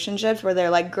healthy relationships where they're,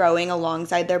 like, growing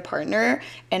alongside their partner.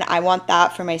 And I want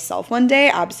that for myself one day,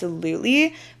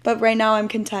 absolutely. But right now I'm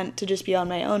content to just be on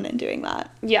my own and doing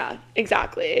that. Yeah,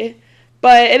 exactly.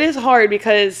 But it is hard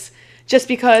because just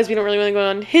because we don't really want to go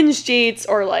on Hinge dates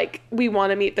or, like, we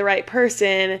want to meet the right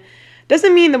person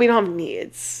doesn't mean that we don't have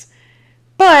needs.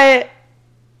 But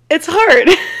it's hard.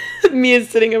 Me is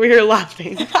sitting over here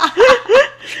laughing.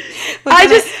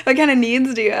 What kind of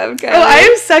needs do you have, Kylie? Oh, I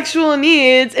have sexual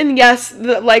needs. And yes,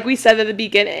 like we said at the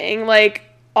beginning, like,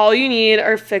 all you need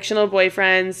are fictional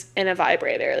boyfriends and a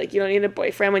vibrator. Like, you don't need a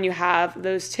boyfriend when you have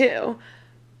those two.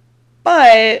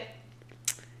 But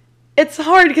it's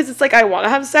hard because it's like, I want to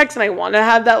have sex and I want to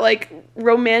have that, like,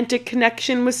 romantic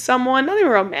connection with someone. Not even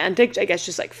romantic, I guess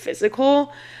just, like,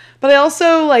 physical. But I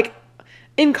also, like,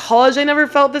 in college I never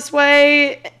felt this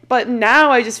way. But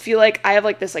now I just feel like I have,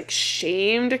 like, this, like,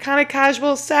 shame to kind of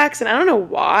casual sex. And I don't know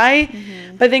why.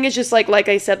 Mm-hmm. But I think it's just, like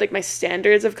I said, like, my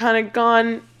standards have kind of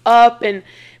gone up. And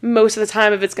most of the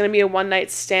time, if it's going to be a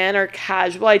one-night stand or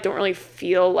casual, I don't really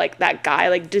feel like that guy,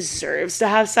 like, deserves to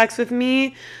have sex with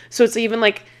me. So it's even,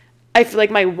 like, I feel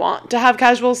like my want to have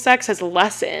casual sex has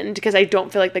lessened because I don't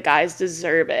feel like the guys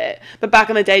deserve it. But back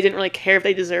in the day, I didn't really care if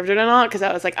they deserved it or not because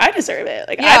I was like, I deserve it.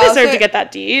 Like, yeah, I deserve to get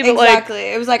that deep. Exactly.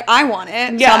 Like, it was like, I want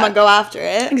it, so I'm going to go after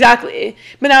it. Exactly.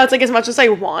 But now it's like, as much as I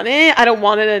want it, I don't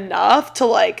want it enough to,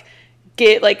 like,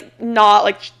 get, like, not,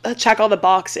 like, check all the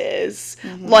boxes.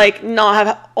 Mm-hmm. Like, not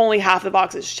have only half the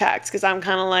boxes checked because I'm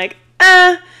kind of like,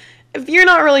 if you're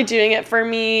not really doing it for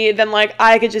me, then, like,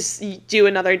 I could just do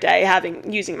another day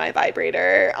using my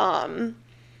vibrator. And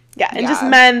just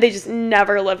men, they just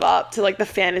never live up to, like, the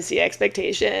fantasy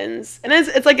expectations. And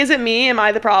it's like, is it me? Am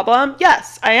I the problem?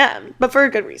 Yes, I am, but for a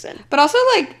good reason. But also,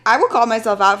 like, I will call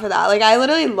myself out for that. Like, I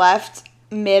literally left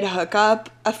mid hookup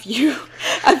a few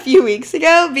weeks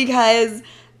ago because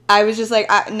I was just like,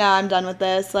 no, I'm done with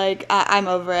this. Like, I'm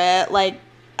over it. Like,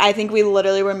 I think we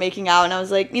literally were making out, and I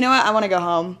was like, you know what? I want to go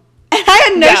home. And I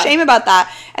had no shame about that.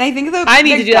 And I think I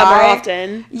need to do that more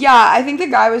often. Yeah, I think the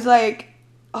guy was like,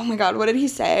 oh my God, what did he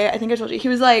say? I think I told you. He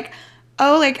was like,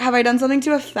 oh, like, have I done something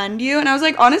to offend you? And I was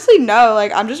like, honestly, no.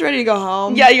 Like, I'm just ready to go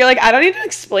home. Yeah, you're like, I don't need to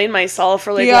explain myself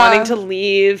for, like, wanting to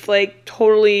leave. Like,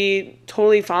 totally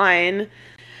fine.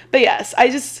 But yes, I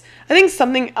think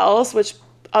something else which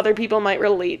other people might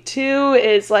relate to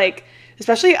is, like,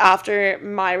 especially after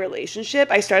my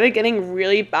relationship, I started getting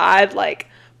really bad, like,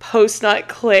 post-nut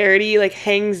clarity, like,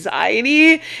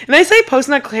 anxiety. And I say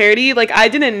post-nut clarity, like, I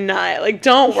didn't nut. Like,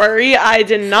 don't worry, I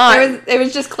did not. It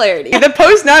was just clarity. The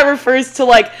post-nut refers to,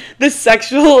 like, the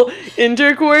sexual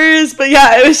intercourse, but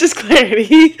yeah, it was just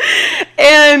clarity.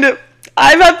 And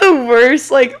I've had the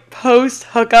worst, like,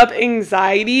 post-hookup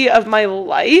anxiety of my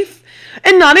life.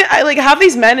 And like, half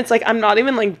these men, it's like, I'm not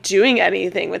even, like, doing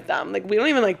anything with them. Like, we don't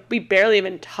even, like, we barely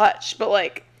even touch, but,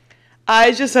 like,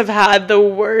 I just have had the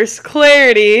worst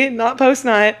clarity, not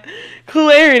post-nut,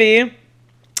 clarity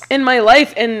in my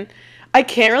life. And I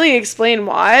can't really explain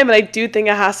why, but I do think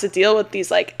it has to deal with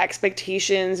these, like,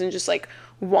 expectations and just, like,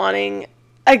 wanting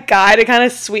a guy to kind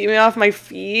of sweep me off my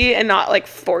feet and not, like,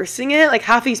 forcing it. Like,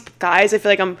 half these guys, I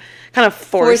feel like I'm kind of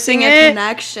forcing a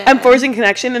connection. I'm forcing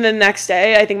connection, and the next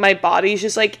day, I think my body's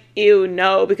just like, ew,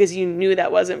 no, because you knew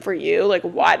that wasn't for you. Like,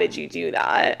 why did you do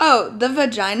that? Oh, the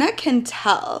vagina can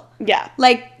tell. Yeah.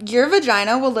 Like, your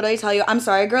vagina will literally tell you, I'm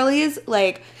sorry, girlies,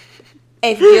 like,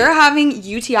 if you're having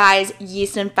UTIs,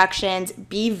 yeast infections,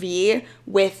 BV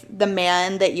with the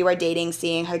man that you are dating,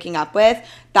 seeing, hooking up with,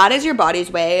 that is your body's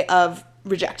way of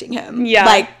rejecting him. Yeah.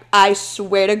 Like, I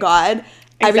swear to God, exactly.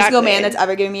 Every single man that's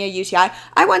ever given me a UTI.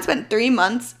 I once spent 3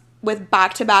 months with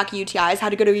back-to-back UTIs, had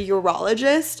to go to a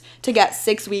urologist to get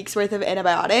 6 weeks worth of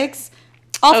antibiotics.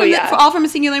 All from a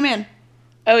singular man.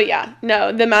 Oh, yeah.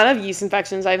 No, the amount of yeast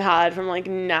infections I've had from, like,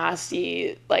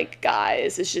 nasty, like,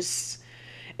 guys is just...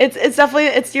 It's definitely,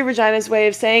 it's your vagina's way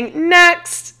of saying,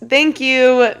 next, thank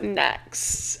you,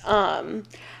 next.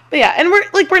 But yeah, and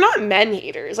we're not men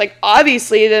haters. Like,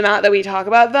 obviously, the amount that we talk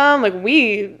about them, like,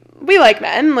 we like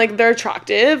men. Like, they're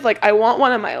attractive. Like, I want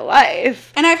one in my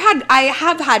life. And I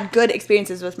have had good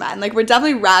experiences with men. Like, we're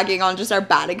definitely ragging on just our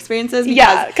bad experiences.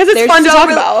 Because it's fun to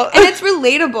talk about. And it's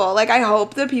relatable. Like, I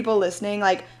hope the people listening,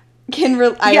 like, I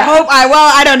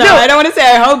don't know. No. I don't want to say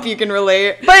I hope you can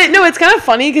relate. But no, it's kind of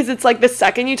funny because it's like the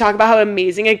second you talk about how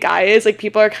amazing a guy is, like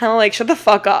people are kind of like, shut the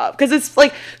fuck up. Because it's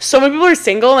like so many people are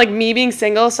single, like me being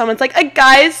single, someone's like, a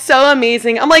guy is so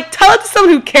amazing. I'm like, tell it to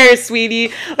someone who cares,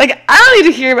 sweetie. Like, I don't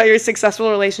need to hear about your successful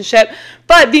relationship.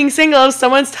 But being single, if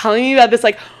someone's telling me about this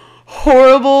like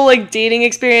horrible like dating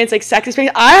experience, like sex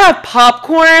experience, I have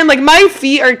popcorn, like my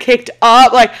feet are kicked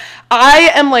up, like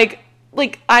I am like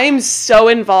I am so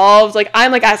involved. Like,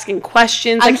 I'm, like, asking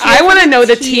questions. Like, I want to know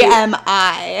the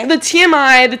TMI. The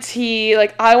TMI, the T.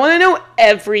 Like, I want to know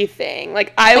everything.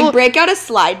 Like, I will... break out a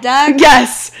slide deck?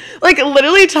 Yes. Like,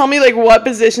 literally tell me, like, what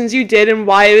positions you did and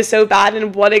why it was so bad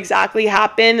and what exactly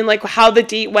happened and, like, how the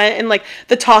date went and, like,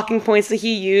 the talking points that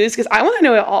he used. Because I want to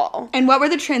know it all. And what were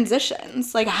the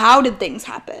transitions? Like, how did things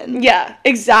happen? Yeah,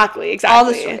 exactly. All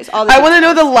the stories. I want to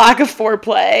know the lack of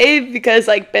foreplay because,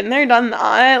 like, been there, done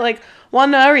that. Like... want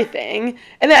to know everything.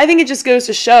 And I think it just goes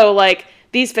to show, like,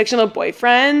 these fictional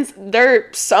boyfriends, there are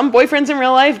some boyfriends in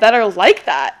real life that are like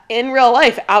that in real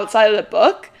life outside of the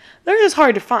book. They're just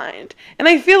hard to find. And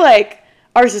I feel like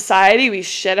our society, we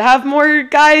should have more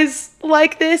guys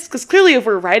like this, because clearly if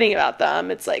we're writing about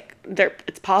them, it's like,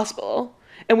 it's possible.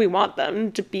 And we want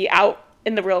them to be out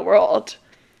in the real world.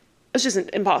 It's just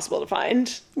impossible to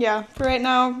find. Yeah, for right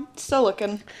now, still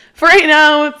looking. For right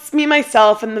now, it's me,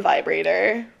 myself, and the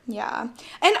vibrator. Yeah.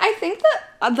 And I think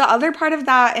that the other part of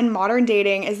that in modern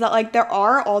dating is that, like, there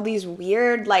are all these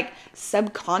weird, like,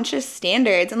 subconscious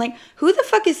standards. And, like, who the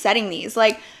fuck is setting these?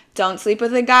 Like, don't sleep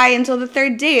with a guy until the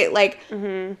third date. Like,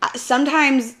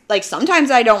 sometimes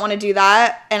I don't want to do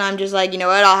that. And I'm just like, you know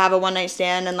what? I'll have a one-night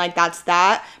stand and, like, that's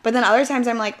that. But then other times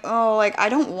I'm like, oh, like, I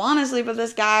don't want to sleep with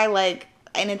this guy. Like,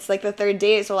 and it's, like, the third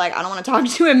date. So, like, I don't want to talk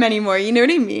to him anymore. You know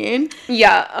what I mean?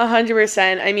 Yeah,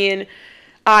 100%. I mean...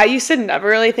 I used to never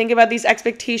really think about these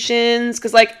expectations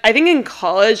because, like, I think in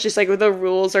college, just, like, the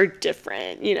rules are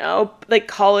different, you know? Like,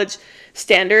 college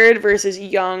standard versus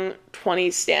young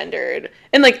 20s standard.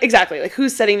 And, like, exactly, like,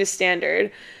 who's setting the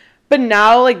standard? But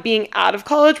now, like, being out of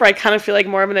college, where I kind of feel like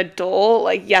more of an adult,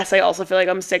 like, yes, I also feel like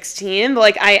I'm 16, but,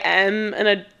 like, I am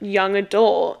a young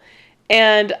adult.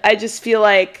 And I just feel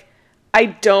like I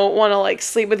don't want to, like,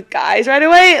 sleep with guys right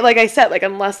away. Like I said, like,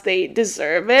 unless they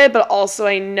deserve it. But also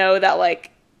I know that, like,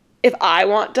 if I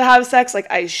want to have sex, like,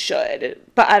 I should.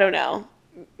 But I don't know.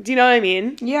 Do you know what I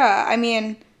mean? Yeah, I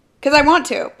mean, because I want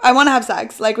to. I want to have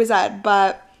sex, like we said.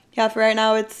 But, yeah, for right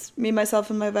now, it's me, myself,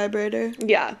 and my vibrator.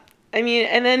 Yeah. I mean,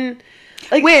 and then,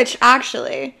 like... Which,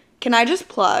 actually, can I just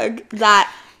plug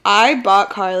that I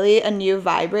bought Carly a new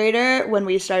vibrator when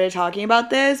we started talking about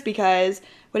this because...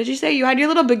 What did you say? You had your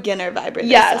little beginner vibrator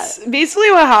Yes. set.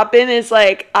 Basically what happened is,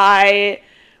 like, I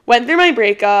went through my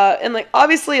breakup and, like,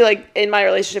 obviously, like, in my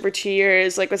relationship for 2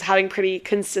 years, like, was having pretty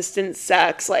consistent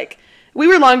sex. Like, we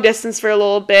were long distance for a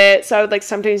little bit, so I would, like,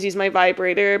 sometimes use my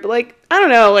vibrator. But, like, I don't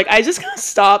know. Like, I just kind of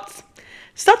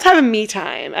stopped having me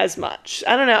time as much.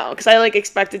 I don't know. Because I, like,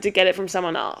 expected to get it from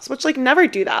someone else. Which, like, never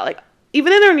do that. Like,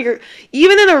 even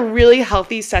in a really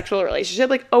healthy sexual relationship,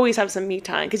 like, always have some me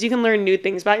time because you can learn new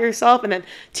things about yourself and then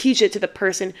teach it to the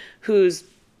person who's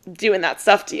doing that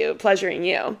stuff to you, pleasuring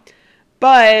you.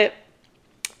 But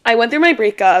I went through my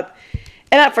breakup,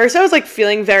 and at first I was, like,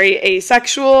 feeling very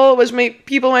asexual, which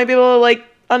people might be able to, like,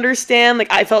 understand.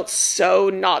 Like, I felt so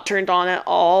not turned on at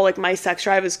all. Like, my sex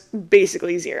drive was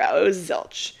basically zero. It was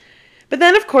zilch. But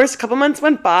then, of course, a couple months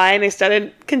went by, and I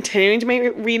started continuing to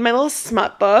read my little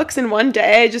smut books, and one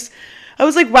day I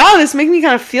was like, wow, this makes me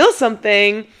kind of feel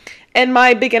something. And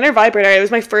my beginner vibrator, it was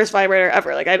my first vibrator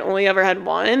ever. Like, I'd only ever had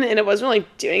one, and it wasn't really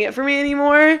doing it for me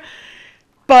anymore.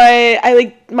 But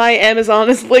my Amazon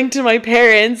is linked to my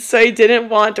parents, so I didn't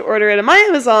want to order it on my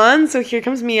Amazon, so here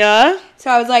comes Mia. So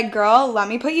I was like, girl, let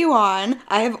me put you on.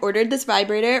 I have ordered this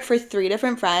vibrator for 3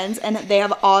 different friends, and they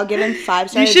have all given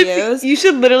 5-star reviews. You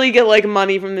should literally get, like,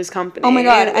 money from this company. Oh my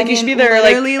god. Like, you should be their,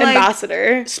 like,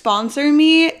 ambassador. Sponsor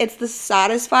me. It's the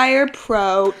Satisfier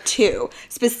Pro 2.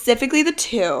 Specifically the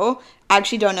 2. I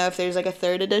actually don't know if there's, like, a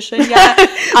 3rd edition yet.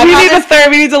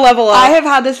 We need to level up. I have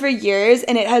had this for years,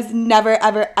 and it has never,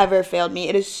 ever, ever failed me.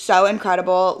 It is so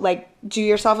incredible. Like, do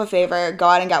yourself a favor, go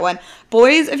out and get one.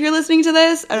 Boys, if you're listening to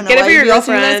this, I don't know. Get it for your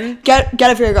girlfriend. Get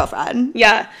it for your girlfriend.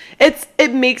 Yeah.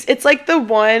 It's like the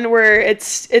one where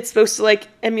it's supposed to like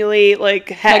emulate like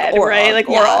head, like oral, right? Like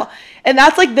oral. Yeah. And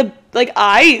that's like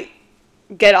I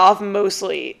get off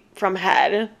mostly from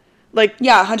head. Like,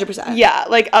 yeah, 100%. Yeah,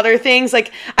 like other things,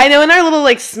 like I know in our little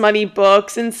like smutty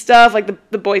books and stuff, like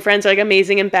the boyfriends are like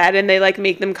amazing in bed and they like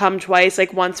make them come twice,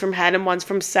 like once from head and once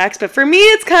from sex. But for me,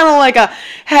 it's kind of like a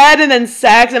head and then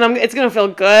sex, and it's gonna feel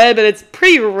good, but it's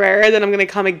pretty rare that I'm gonna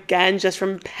come again just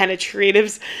from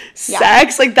penetrative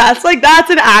sex. Like that's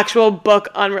an actual book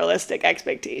unrealistic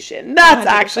expectation. That's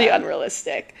 100%. Actually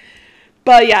unrealistic.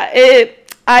 But yeah,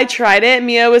 I tried it.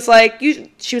 Mia was like,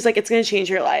 she was like, it's going to change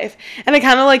your life. And I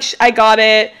kind of like, I got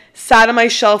it, sat on my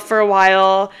shelf for a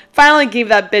while, finally gave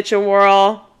that bitch a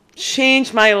whirl,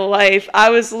 changed my life. I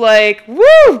was like,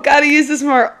 woo, gotta use this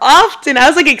more often. I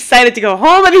was like excited to go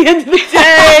home at the end of the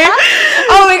day.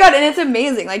 Oh my God. And it's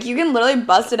amazing. Like you can literally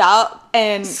bust it out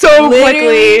and so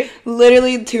quickly.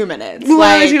 Literally 2 minutes.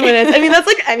 Literally 2 minutes. I mean, that's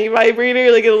like any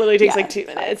vibrator. Like it literally takes like 2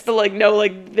 minutes. But like, no,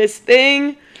 like this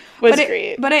thing was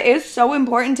great. But it is so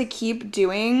important to keep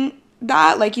doing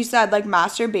that. Like you said, like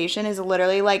masturbation is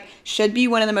literally like should be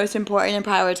one of the most important and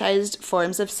prioritized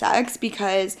forms of sex,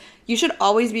 because you should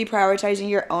always be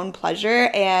prioritizing your own pleasure.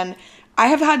 And I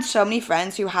have had so many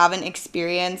friends who haven't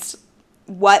experienced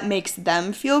what makes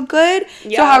them feel good.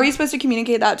 Yeah. So how are you supposed to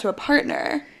communicate that to a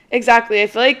partner? Exactly. I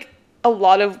feel like a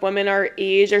lot of women our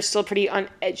age are still pretty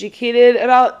uneducated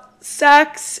about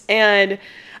sex, and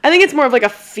I think it's more of like a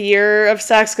fear of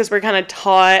sex because we're kind of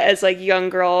taught as like young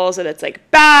girls that it's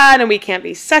like bad and we can't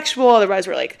be sexual, otherwise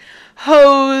we're like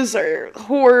hoes or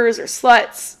whores or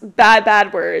sluts.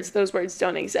 Bad words. Those words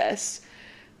don't exist.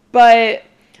 But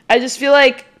I just feel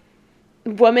like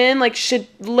women like should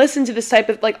listen to this type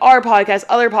of like our podcast,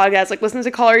 other podcasts, like listen to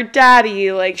Call Her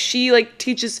Daddy. Like she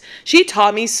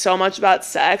taught me so much about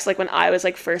sex, like when I was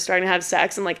like first starting to have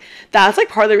sex, and like that's like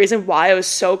part of the reason why I was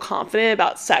so confident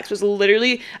about sex was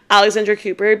literally Alexandra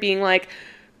Cooper being like,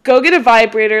 go get a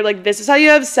vibrator, like this is how you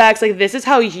have sex, like this is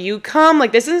how you come,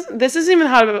 like this isn't even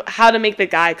how to make the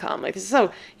guy come, like this is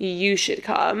how you should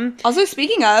come. Also,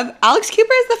 speaking of, Alex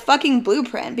Cooper is the fucking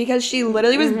blueprint, because she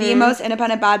literally was the most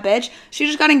independent bad bitch. She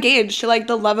just got engaged to like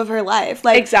the love of her life.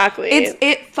 Like exactly,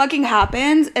 it fucking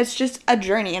happens. It's just a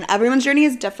journey, and everyone's journey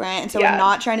is different. And so we're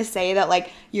not trying to say that like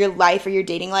your life or your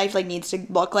dating life like needs to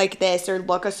look like this or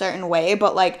look a certain way,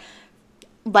 but like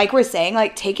we're saying,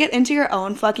 like, take it into your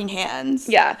own fucking hands.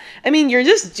 Yeah. I mean, you're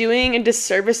just doing a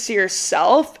disservice to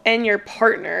yourself and your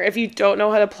partner if you don't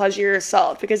know how to pleasure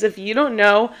yourself. Because if you don't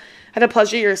know how to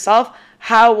pleasure yourself,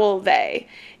 how will they?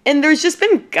 And there's just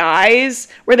been guys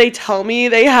where they tell me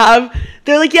they're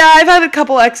like, yeah, I've had a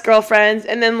couple ex-girlfriends,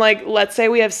 and then, like, let's say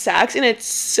we have sex, and it's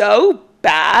so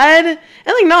bad. And,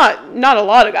 like, not a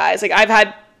lot of guys. Like, I've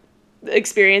had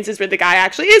experiences where the guy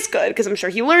actually is good, because I'm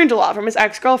sure he learned a lot from his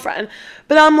ex-girlfriend.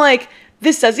 But I'm like,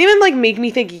 this doesn't even like make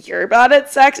me think you're bad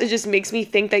at sex. It just makes me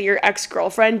think that your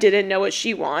ex-girlfriend didn't know what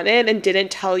she wanted and didn't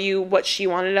tell you what she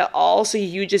wanted at all. So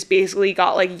you just basically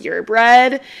got like your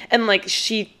bread, and like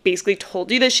she basically told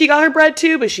you that she got her bread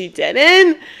too, but she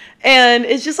didn't. And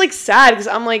it's just like sad, because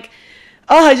I'm like,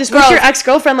 oh, I just wish your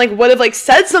ex-girlfriend like would have like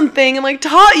said something and like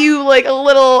taught you like a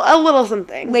little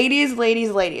something.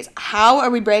 Ladies, how are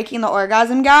we breaking the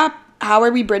orgasm gap? How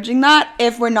are we bridging that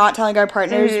if we're not telling our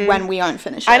partners when we aren't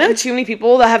finishing? I know too many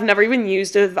people that have never even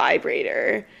used a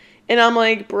vibrator. And I'm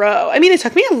like, bro, I mean, it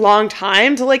took me a long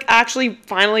time to like actually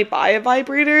finally buy a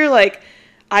vibrator. Like,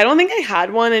 I don't think I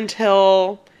had one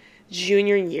until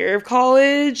junior year of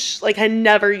college. Like, I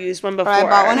never used one before. I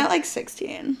bought one at like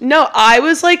 16. No, I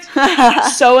was like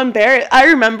so embarrassed. I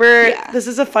remember, this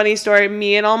is a funny story,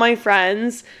 me and all my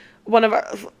friends, one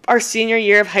of our senior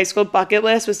year of high school bucket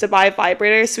list was to buy a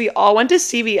vibrator. So we all went to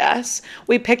CVS.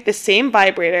 We picked the same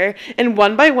vibrator, and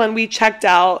one by one we checked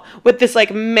out with this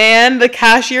like man, the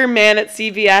cashier man at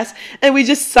CVS, and we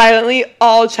just silently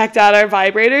all checked out our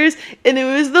vibrators, and it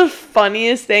was the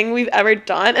funniest thing we've ever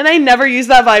done. And I never used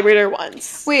that vibrator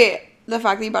once. Wait, the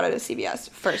fact that you bought it at CVS,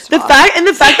 first of the all.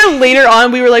 The fact that later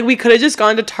on we were like, we could have just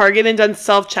gone to Target and done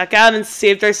self-checkout and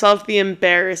saved ourselves the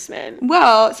embarrassment.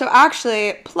 Well, so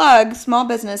actually, plug, small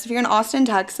business. If you're in Austin,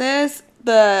 Texas,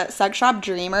 the sex shop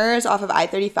Dreamers off of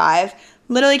I-35,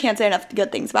 literally can't say enough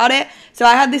good things about it. So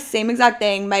I had the same exact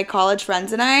thing. My college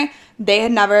friends and I, they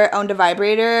had never owned a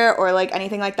vibrator or like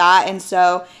anything like that. And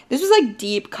so this was like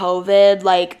deep COVID,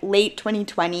 like late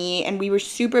 2020, and we were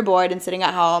super bored and sitting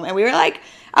at home, and we were like,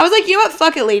 I was like, you know what,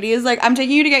 fuck it, ladies, like I'm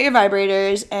taking you to get your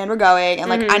vibrators and we're going, and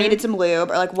like I needed some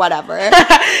lube or like whatever.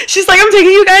 She's like, I'm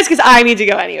taking you guys because I need to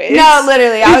go anyways. No,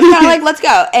 literally, I was kind of like, let's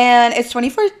go. And it's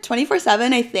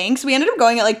 24/7, I think. So we ended up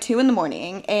going at like 2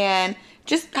 a.m. and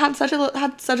just had such a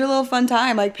little fun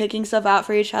time, like picking stuff out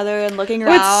for each other and looking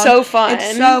around. Oh, it's so fun.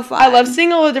 It's so fun. I love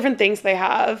seeing all the different things they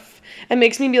have. It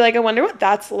makes me be like, I wonder what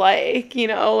that's like, you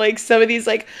know, like some of these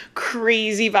like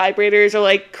crazy vibrators or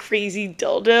like crazy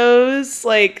dildos.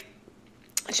 Like,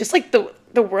 it's just like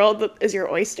the world is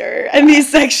your oyster and these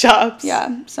sex shops.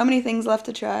 Yeah, so many things left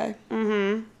to try.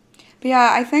 But yeah,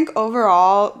 I think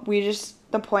overall,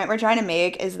 the point we're trying to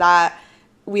make is that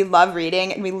we love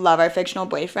reading and we love our fictional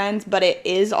boyfriends, but it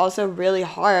is also really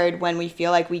hard when we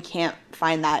feel like we can't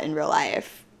find that in real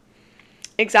life.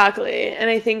 Exactly. And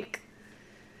I think,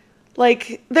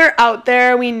 like, they're out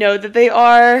there. We know that they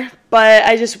are, but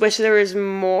I just wish there was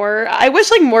more. I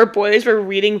wish, like, more boys were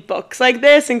reading books like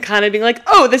this and kind of being like,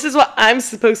 oh, this is what I'm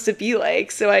supposed to be like,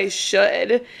 so I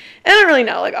should. And I don't really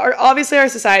know. Like, obviously our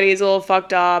society is a little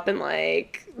fucked up and,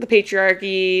 like, the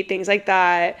patriarchy, things like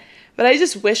that. But I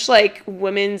just wish, like,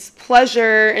 women's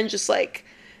pleasure and just, like,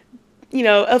 you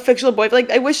know, a fictional boyfriend.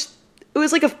 Like, I wish it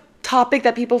was, like, a topic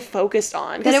that people focused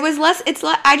on. That it was less,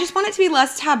 I just want it to be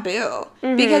less taboo.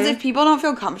 Because if people don't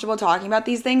feel comfortable talking about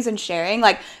these things and sharing,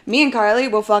 like, me and Carly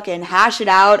will fucking hash it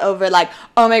out over, like,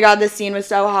 oh my god, this scene was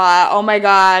so hot. Oh my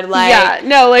god, like. Yeah,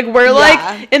 no, like, we're,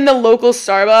 like, in the local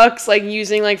Starbucks, like,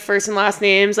 using, like, first and last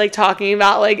names, like, talking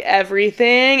about, like,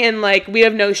 everything, and, like, we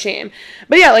have no shame.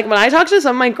 But yeah, like, when I talk to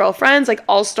some of my girlfriends, like,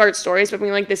 I'll start stories by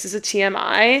being like, this is a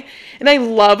TMI. And I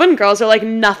love when girls are like,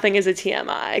 nothing is a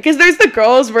TMI. Because there's the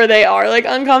girls where they are, like,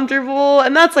 uncomfortable,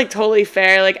 and that's, like, totally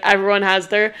fair. Like, everyone has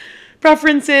their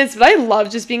preferences, but I love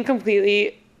just being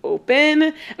completely open.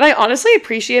 And I honestly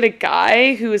appreciate a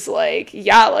guy who's like,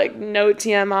 yeah, like, no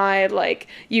TMI, like,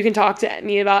 you can talk to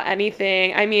me about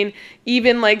anything. I mean,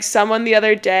 even, like, someone the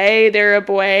other day, they're a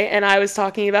boy, and I was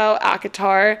talking about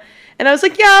ACOTAR, and I was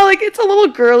like, yeah, like, it's a little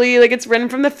girly, like, it's written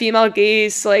from the female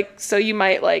gaze, like, so you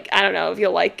might, like, I don't know if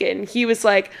you'll like it. And he was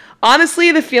like,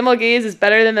 honestly, the female gaze is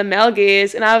better than the male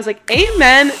gaze. And I was like,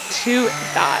 amen to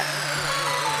that.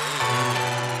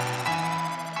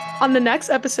 On the next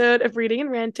episode of Reading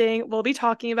and Ranting, we'll be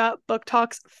talking about Book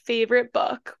Talk's favorite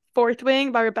book, Fourth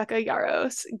Wing by Rebecca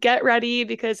Yarros. Get ready,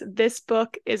 because this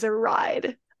book is a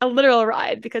ride. A literal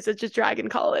ride, because it's just Dragon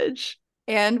College.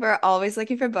 And we're always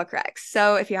looking for book recs.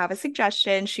 So if you have a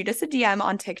suggestion, shoot us a DM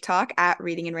on TikTok at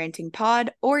Reading and Ranting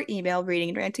Pod or email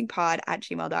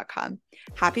readingandrantingpod@gmail.com.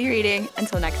 Happy reading.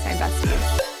 Until next time,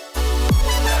 besties.